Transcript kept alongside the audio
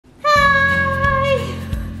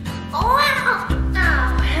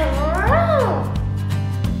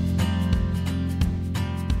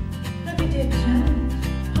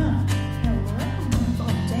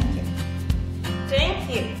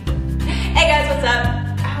what's up?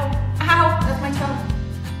 Ow, ow, that's my toe.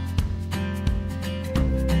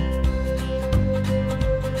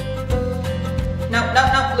 No, no,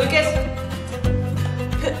 no, Lucas.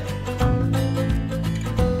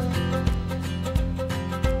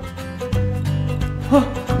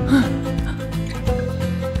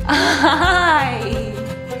 Hi.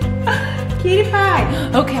 Cutie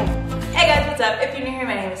pie. Okay. Hey guys, what's up? If you're new here,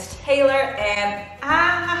 my name is Taylor and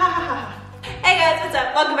Hey guys, what's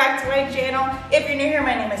up? Welcome back to my channel. If you're new here,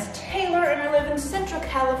 my name is Taylor and I live in Central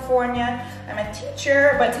California. I'm a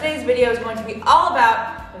teacher, but today's video is going to be all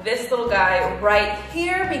about this little guy right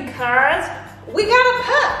here because we got a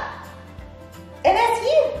pup. And that's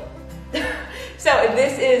you. So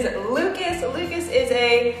this is Lucas. Lucas is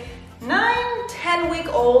a 9-10 week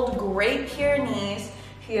old Great Pyrenees.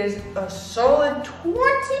 He is a solid 20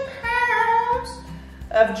 pounds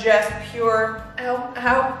of just pure,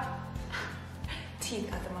 ow,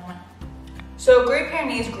 teeth at the moment. So Great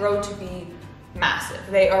Pyrenees grow to be massive.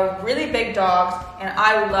 They are really big dogs, and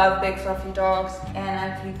I love big fluffy dogs. And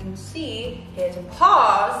as you can see, his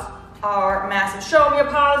paws are massive. Show me your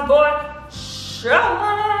paws, boy. Show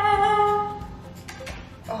them.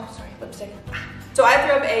 Oh, sorry, lipstick. So I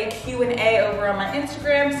threw up a Q&A over on my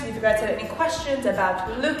Instagram, see if you guys had any questions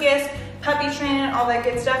about Lucas, puppy training, all that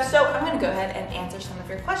good stuff. So I'm gonna go ahead and answer some of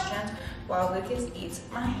your questions while Lucas eats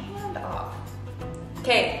my hand off.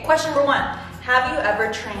 Okay, question number 1. Have you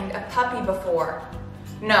ever trained a puppy before?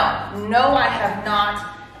 No, I have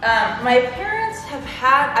not. My parents have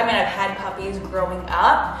had, I've had puppies growing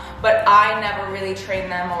up, but I never really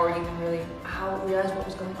trained them or even really realized what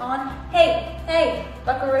was going on. Hey,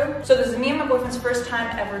 buckaroo. So this is me and my boyfriend's first time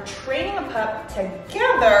ever training a pup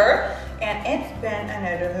together, and it's been an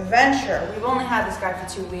adventure. We've only had this guy for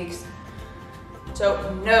 2 weeks. So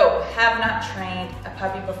no, have not trained a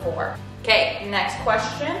puppy before. Okay, next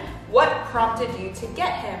question. What prompted you to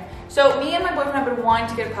get him? So me and my boyfriend have been wanting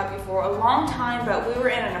to get a puppy for a long time, but we were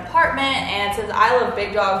in an apartment, and since I love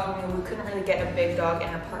big dogs, we couldn't really get a big dog in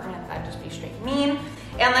an apartment. That'd just be straight mean.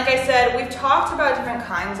 And like I said, we've talked about different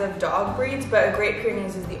kinds of dog breeds, but a Great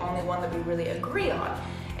Pyrenees is the only one that we really agree on.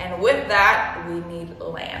 And with that, we need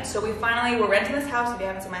land. So we're renting this house. If you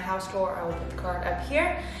haven't seen my house tour, I will put the card up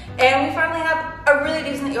here. And we finally have a really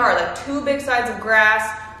decent yard, like 2 big sides of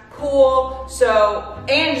grass, pool,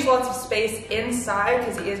 and just lots of space inside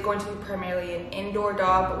because he is going to be primarily an indoor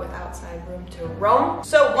dog, but with outside room to roam.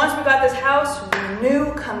 So once we got this house, we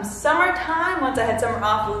knew come summertime, once I had summer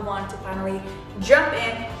off, we wanted to finally jump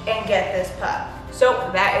in and get this pup. So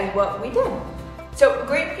that is what we did. So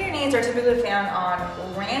Great Pyrenees are typically found on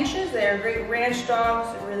ranches. They're great ranch dogs,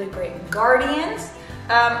 really great guardians.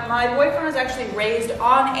 My boyfriend was actually raised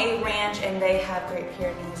on a ranch and they have Great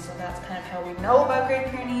Pyrenees, so that's kind of how we know about Great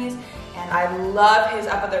Pyrenees. And I love his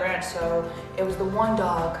up at the ranch, so it was the one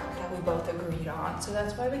dog that we both agreed on. So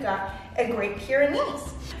that's why we got a Great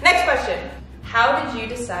Pyrenees. Next question. How did you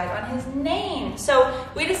decide on his name? So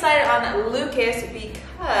we decided on Lukas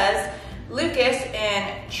because Lukas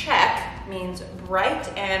in Czech means bright,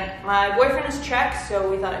 and my boyfriend is Czech, so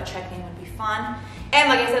we thought a Czech name would be fun. And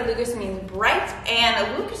like I said, Lucas means bright,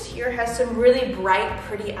 and Lucas here has some really bright,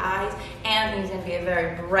 pretty eyes, and he's gonna be a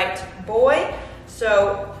very bright boy.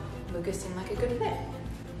 So Lucas seemed like a good fit.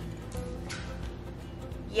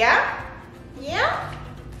 Yeah?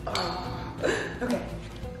 Oh. Okay.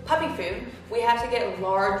 Puppy food. We have to get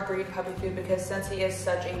large breed puppy food because since he is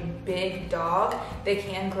such a big dog, they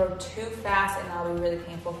can grow too fast and that'll be really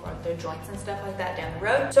painful for their joints and stuff like that down the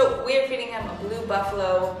road. So we are feeding him a blue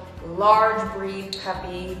buffalo, large breed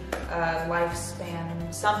puppy,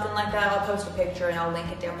 lifespan, something like that. I'll post a picture and I'll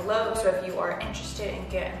link it down below. So if you are interested in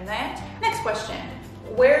getting that. Next question.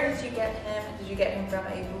 Where did you get him? Did you get him from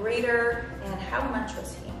a breeder, and how much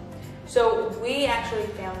was he? So we actually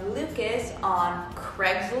found Lucas on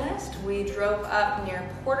Craigslist. We drove up near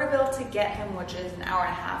Porterville to get him, which is an hour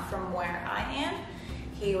and a half from where I am.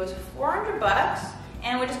 He was $400,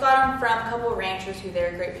 and we just got him from a couple of ranchers who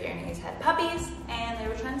their Great Pyrenees had puppies, and they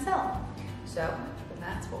were trying to sell them. So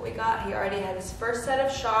that's what we got. He already had his first set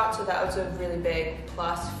of shots, so that was a really big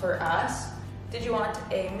plus for us. Did you want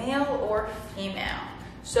a male or female?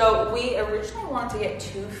 So we originally wanted to get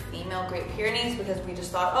 2 female Great Pyrenees because we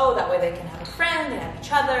just thought, oh, that way they can have a friend, they have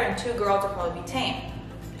each other, and 2 girls will probably be tame.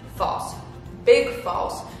 False. Big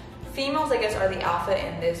false. Females, I guess, are the alpha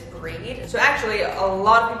in this breed. So actually, a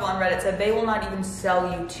lot of people on Reddit said they will not even sell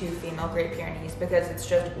you 2 female Great Pyrenees because it's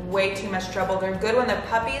just way too much trouble. They're good when they're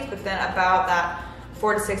puppies, but then about that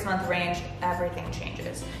 4 to 6 month range, everything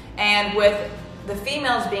changes. And with the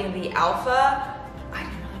females being the alpha, I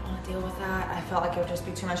didn't really want to deal with that. I felt like it would just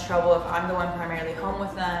be too much trouble if I'm the one primarily home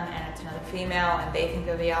with them and it's another female and they think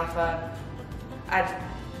they're the alpha. I'd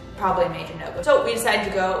probably a major no-go. So we decided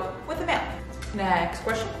to go with the male. Next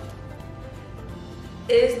question.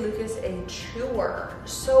 Is Lucas a chewer?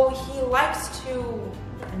 So he likes to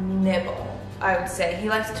nibble, I would say. He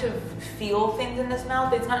likes to feel things in his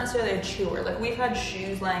mouth. It's not necessarily a chewer. Like, we've had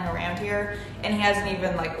shoes laying around here and he hasn't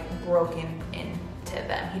even like broken into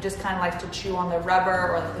them. He just kind of likes to chew on the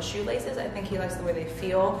rubber or like the shoelaces. I think he likes the way they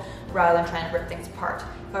feel rather than trying to rip things apart.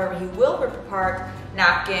 However, he will rip apart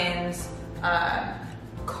napkins,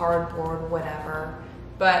 cardboard, whatever,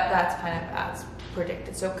 but that's kind of as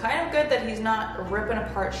predicted. So kind of good that he's not ripping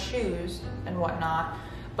apart shoes and whatnot,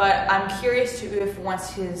 but I'm curious to if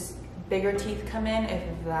once his bigger teeth come in, if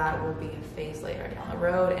that will be a phase later down the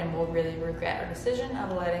road and we'll really regret our decision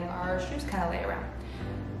of letting our shoes kind of lay around.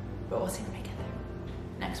 But we'll see when we get there.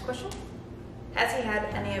 Next question. Has he had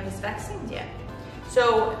any of his vaccines yet?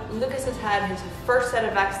 So Lucas has had his first set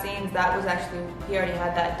of vaccines. That was actually, he already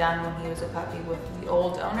had that done when he was a puppy with the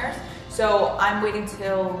old owners. So I'm waiting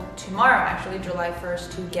till tomorrow, actually, July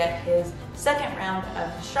 1st, to get his second round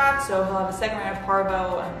of shots. So he'll have a second round of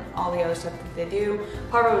parvo and all the other stuff that they do.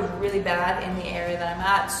 Parvo is really bad in the area that I'm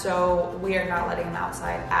at, so we are not letting him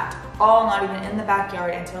outside at all, not even in the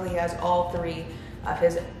backyard, until he has all 3 of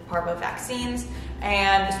his parvo vaccines.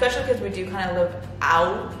 And especially because we do kind of live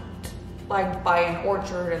out like by an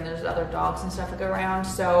orchard and there's other dogs and stuff that go around.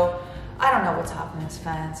 So I don't know what's up in this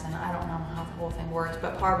fence and I don't know how the whole thing works,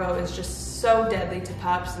 but parvo is just so deadly to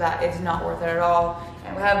pups that it's not worth it at all.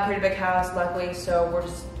 And we have a pretty big house, luckily, so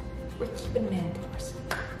we're keeping him indoors.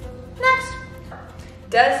 Next,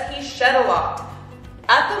 does he shed a lot?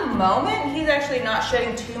 At the moment, he's actually not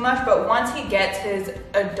shedding too much, but once he gets his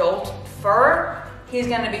adult fur, he's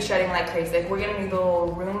gonna be shedding like crazy. Like, we're gonna need the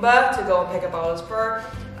little Roomba to go and pick up all his fur.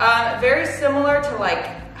 Very similar to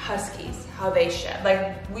like huskies, how they shed.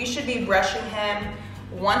 Like, we should be brushing him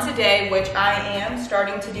once a day, which I am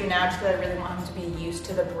starting to do now just because I really want him to be used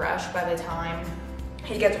to the brush by the time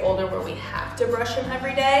he gets older where we have to brush him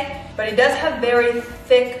every day. But he does have very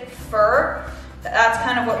thick fur. That's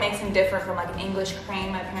kind of what makes him different from like an English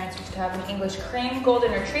cream. My parents used to have an English cream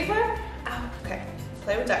golden retriever. Ow, okay,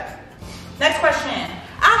 play with that. Next question.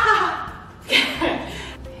 Ah!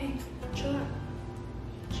 Hey, chill out.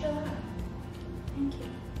 Chill out. Thank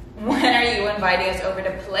you. When are you inviting us over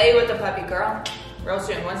to play with the puppy, girl? Real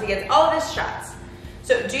soon, once he gets all of his shots.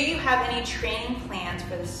 So, do you have any training plans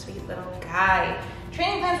for this sweet little guy?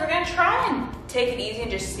 Training plans, we're gonna try and take it easy and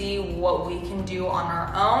just see what we can do on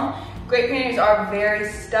our own. Great Pyrenees are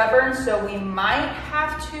very stubborn, so we might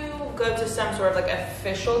have to go to some sort of like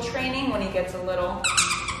official training when he gets a little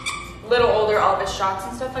older, all of his shots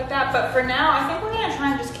and stuff like that. But for now, I think we're gonna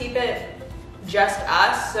try and just keep it just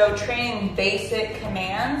us. So training basic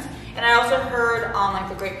commands. And I also heard on like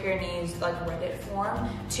the Great Pyrenees like Reddit forum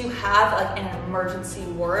to have like an emergency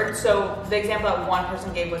word. So the example that one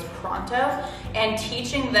person gave was pronto, and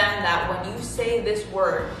teaching them that when you say this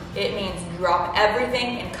word, it means drop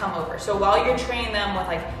everything and come over. So while you're training them with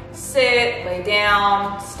like sit, lay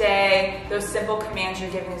down, stay, those simple commands,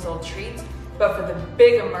 you're giving these little treats. But for the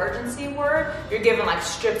big emergency word, you're giving like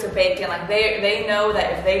strips of bacon. Like they know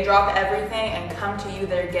that if they drop everything and come to you,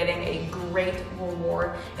 they're getting a great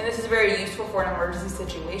reward. And this is very useful for an emergency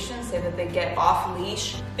situation, say that they get off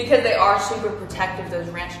leash. Because they are super protective, those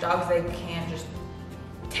ranch dogs, they can just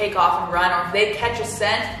take off and run. Or if they catch a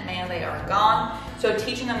scent, man, they are gone. So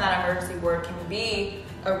teaching them that emergency word can be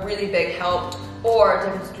a really big help, or a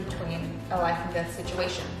difference between a life and death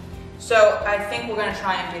situation. So I think we're gonna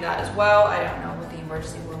try and do that as well. I don't know what the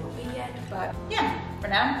emergency word will be yet, but yeah, for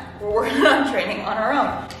now, we're working on training on our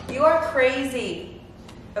own. You are crazy.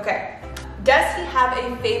 Okay, does he have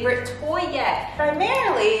a favorite toy yet?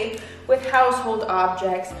 Primarily with household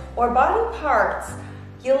objects or body parts.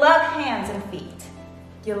 You love hands and feet.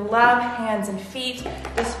 You love hands and feet,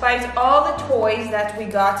 despite all the toys that we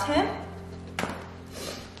got him.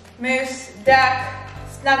 Moose, duck,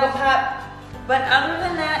 Snuggle Pup. But other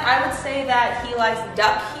than that, I would say that he likes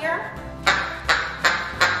duck here.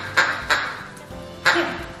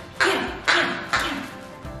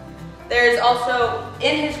 There's also,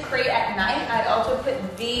 in his crate at night, I also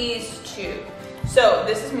put these two. So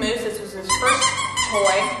this is Moose, this was his first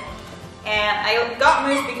toy. And I got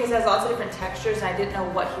Moose because it has lots of different textures and I didn't know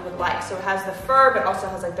what he would like. So it has the fur, but also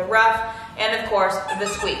has like the rough, and of course, the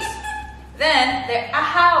squeaks. Then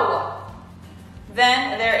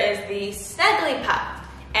there is the Snuggle Pup.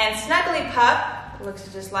 And Snuggle Pup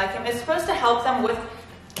looks just like him. It's supposed to help them with,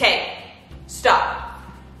 okay, stop.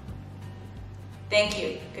 Thank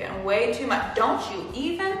you. Getting way too much. Don't you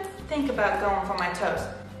even think about going for my toes.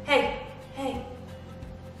 Hey,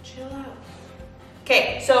 chill out.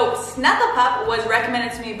 Okay, so Snuggle Pup was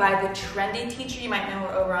recommended to me by the trendy teacher. You might know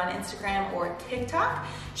her over on Instagram or TikTok.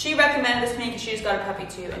 She recommended this to me because she just got a puppy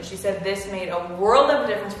too, and she said this made a world of a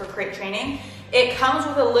difference for crate training. It comes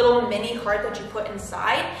with a little mini heart that you put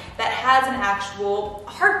inside that has an actual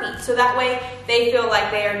heartbeat. So that way they feel like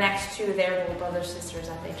they are next to their little brothers, sisters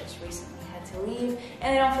that they just recently had to leave,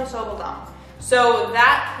 and they don't feel so alone. So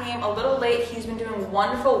that came a little late. He's been doing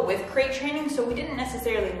wonderful with crate training, so we didn't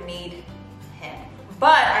necessarily need him.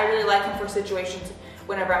 But I really like him for situations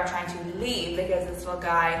whenever I'm trying to leave, because this little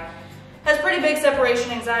guy has pretty big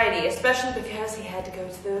separation anxiety, especially because he had to go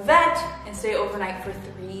to the vet and stay overnight for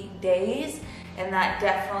 3 days. And that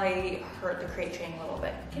definitely hurt the crate training a little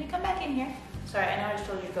bit. Can you come back in here? Sorry, I know I just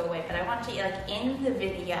told you to go away, but I want you like in the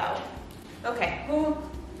video. Okay.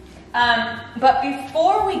 But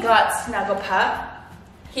before we got Snuggle Pup,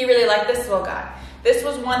 he really liked this little guy. This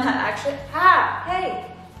was one that actually,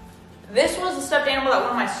 this was a stuffed animal that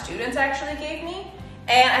one of my students actually gave me.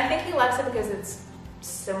 And I think he likes it because it's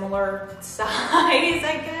similar size,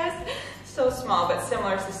 I guess. So small, but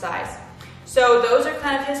similar to size. So those are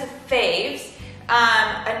kind of his faves.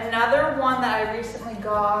 Another one that I recently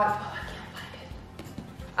got, I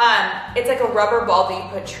can't find it. It's like a rubber ball that you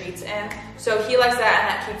put treats in. So he likes that, and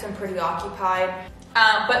that keeps him pretty occupied.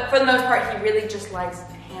 But for the most part, he really just likes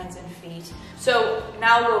hands and feet. So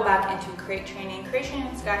now we'll go back into crate training. Crate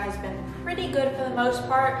training, this guy has been pretty good for the most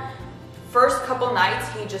part. First couple nights,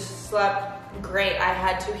 he just slept great.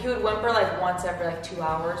 he would whimper like once every like 2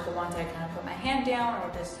 hours, but once I kind of put my hand down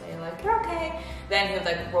or just say like, you're okay, then he would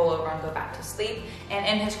like roll over and go back to sleep. And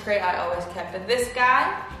in his crate, I always kept this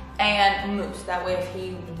guy and Moose. That way, if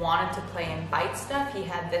he wanted to play and bite stuff, he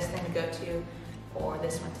had this thing to go to, or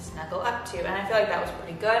this one to snuggle up to. And I feel like that was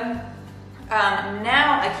pretty good.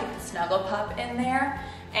 Now I keep the Snuggle Pup in there.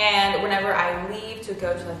 And whenever I leave to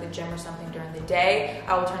go to like the gym or something during the day,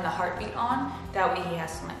 I will turn the heartbeat on. That way he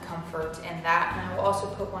has some like comfort in that. And I will also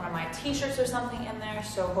put one of my t-shirts or something in there.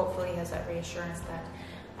 So hopefully he has that reassurance that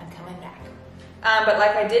I'm coming back. But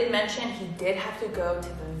like I did mention, he did have to go to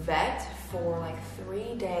the vet for like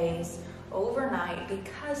 3 days overnight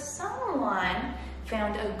because someone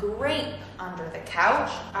found a grape under the couch.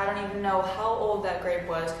 I don't even know how old that grape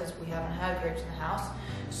was because we haven't had grapes in the house.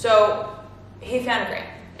 So he found a grape.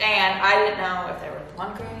 And I didn't know if there was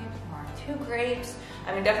 1 grape or 2 grapes.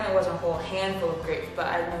 I mean, definitely wasn't a whole handful of grapes, but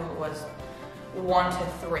I knew it was 1 to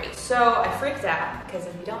 3. So I freaked out because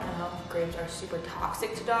if you don't know, grapes are super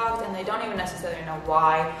toxic to dogs and they don't even necessarily know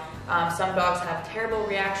why. Some dogs have terrible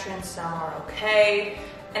reactions, some are okay.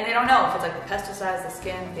 And they don't know if it's like the pesticides, the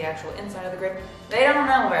skin, the actual inside of the grape. They don't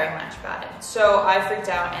know very much about it. So I freaked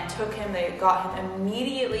out and took him. They got him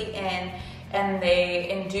immediately in, and they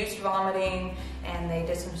induced vomiting, and they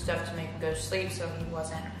did some stuff to make him go to sleep so he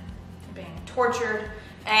wasn't being tortured.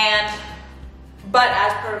 But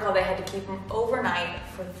as protocol, they had to keep him overnight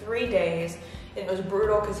for 3 days. It was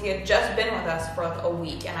brutal because he had just been with us for like a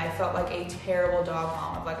week, and I felt like a terrible dog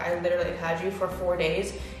mom. Like, I literally had you for 4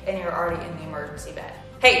 days and you're already in the emergency bed.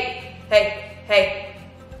 Hey,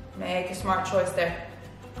 make a smart choice there.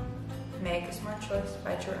 Make a smart choice,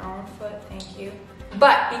 bite your own foot, thank you.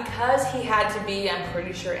 But because he had to be, I'm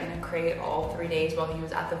pretty sure, in a crate all 3 days while he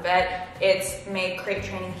was at the vet, it's made crate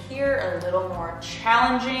training here a little more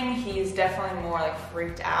challenging. He's definitely more like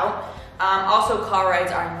freaked out. Also, car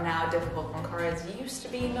rides are now difficult when car rides used to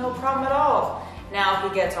be no problem at all. Now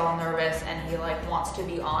he gets all nervous and he like wants to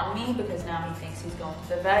be on me because now he thinks he's going to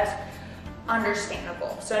the vet.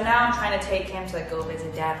 Understandable. So now I'm trying to take him to like go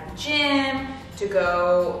visit dad at the gym, to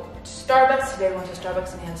go to Starbucks. Today we went to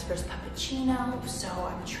Starbucks and he had his first cappuccino. So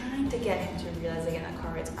I'm trying to get him to realize again that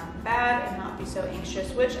car rides aren't bad and not be so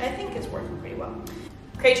anxious, which I think is working pretty well.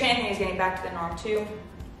 Crate training is getting back to the norm too.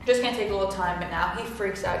 Just gonna take a little time, but now he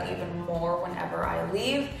freaks out even more whenever I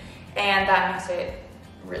leave, and that makes it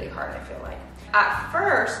really hard, I feel like. At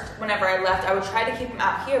first, whenever I left, I would try to keep him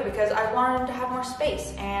out here because I wanted him to have more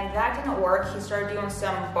space, and that didn't work. He started doing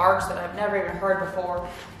some barks that I've never even heard before,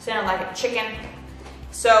 sounded like a chicken.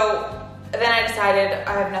 So then I decided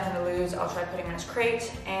I have nothing to lose. I'll try putting him in his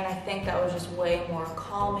crate, and I think that was just way more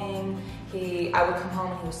calming. I would come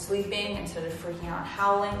home and he was sleeping instead of freaking out and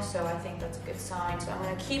howling, so I think that's a good sign. So I'm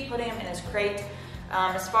gonna keep putting him in his crate.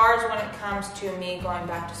 As far as when it comes to me going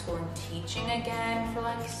back to school and teaching again for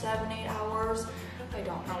like 7-8 hours, I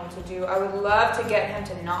don't know what to do. I would love to get him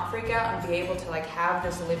to not freak out and be able to like have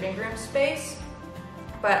this living room space,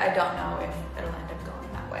 but I don't know if it'll end up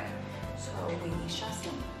going that way. So we shall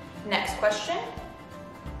see. Next question.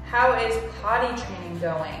 How is potty training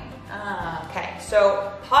going? Okay,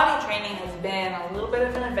 so potty training has been a little bit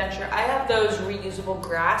of an adventure. I have those reusable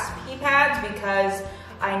grass pee pads because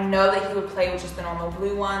I know that he would play with just the normal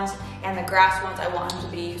blue ones, and the grass ones I want him to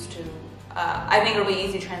be used to. I think it'll be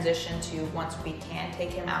easy transition to once we can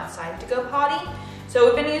take him outside to go potty. So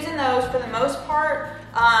we've been using those for the most part.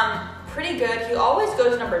 Pretty good. He always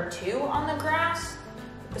goes number 2 on the grass,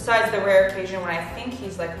 besides the rare occasion when I think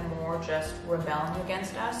he's like more just rebelling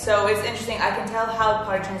against us. So it's interesting. I can tell how the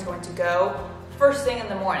potty train is going to go first thing in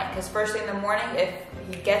the morning, because first thing in the morning, if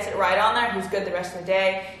he gets it right on there, he's good the rest of the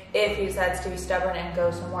day. If he decides to be stubborn and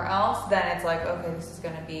go somewhere else, then it's like, okay, this is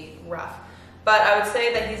going to be rough. But I would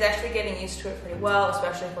say that he's actually getting used to it pretty well,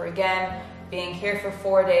 especially for, again, being here for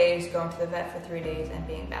 4 days, going to the vet for 3 days, and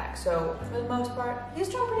being back. So for the most part, he's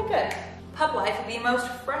doing pretty good. Pup life, the most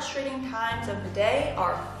frustrating times of the day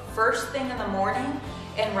are first thing in the morning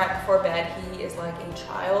and right before bed. He is like a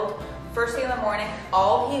child. First thing in the morning,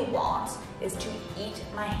 all he wants is to eat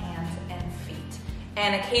my hands and feet,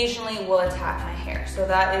 and occasionally will attack my hair. So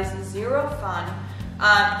that is zero fun.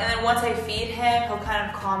 And then once I feed him, he'll kind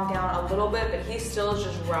of calm down a little bit, but he still is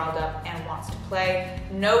just riled up and wants to play.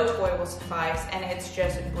 No toy will suffice, and it's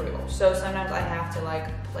just brutal. So sometimes I have to like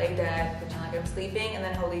play dead, pretend like I'm sleeping, and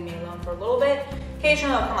then he'll leave me alone for a little bit.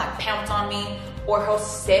 Occasionally he'll come like pounce on me, or he'll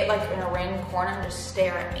sit like in a random corner and just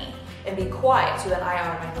stare at me and be quiet, so that I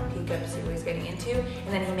automatically peek up to see what he's getting into, and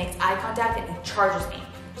then he makes eye contact and he charges me.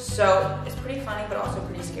 So it's pretty funny, but also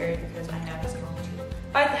pretty scary because I know he's going to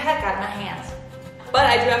bite the heck out of my hands. But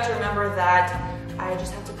I do have to remember that I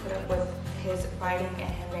just have to put up with his biting and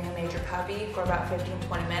him being a major puppy for about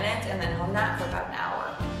 15-20 minutes, and then he'll nap for about an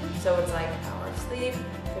hour. So it's like an hour of sleep,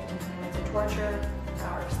 15-20 minutes of torture, an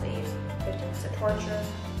hour of sleep, 15 minutes of torture,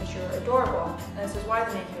 but you're adorable. And this is why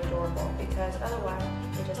they make you adorable, because otherwise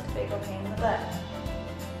you're just a big old pain in the butt.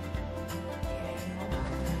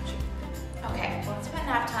 Okay, well, it's about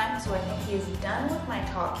nap time, so I think he's done with my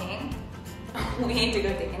talking. We need to go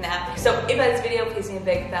take a nap. So if you like this video, please give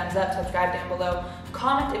me a big thumbs up, subscribe down below,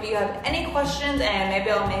 comment if you have any questions, and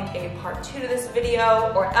maybe I'll make a part 2 to this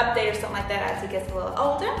video or an update or something like that as he gets a little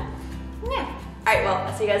older. Yeah. Alright, well,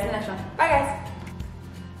 I'll see you guys in the next one. Bye,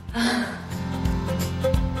 guys.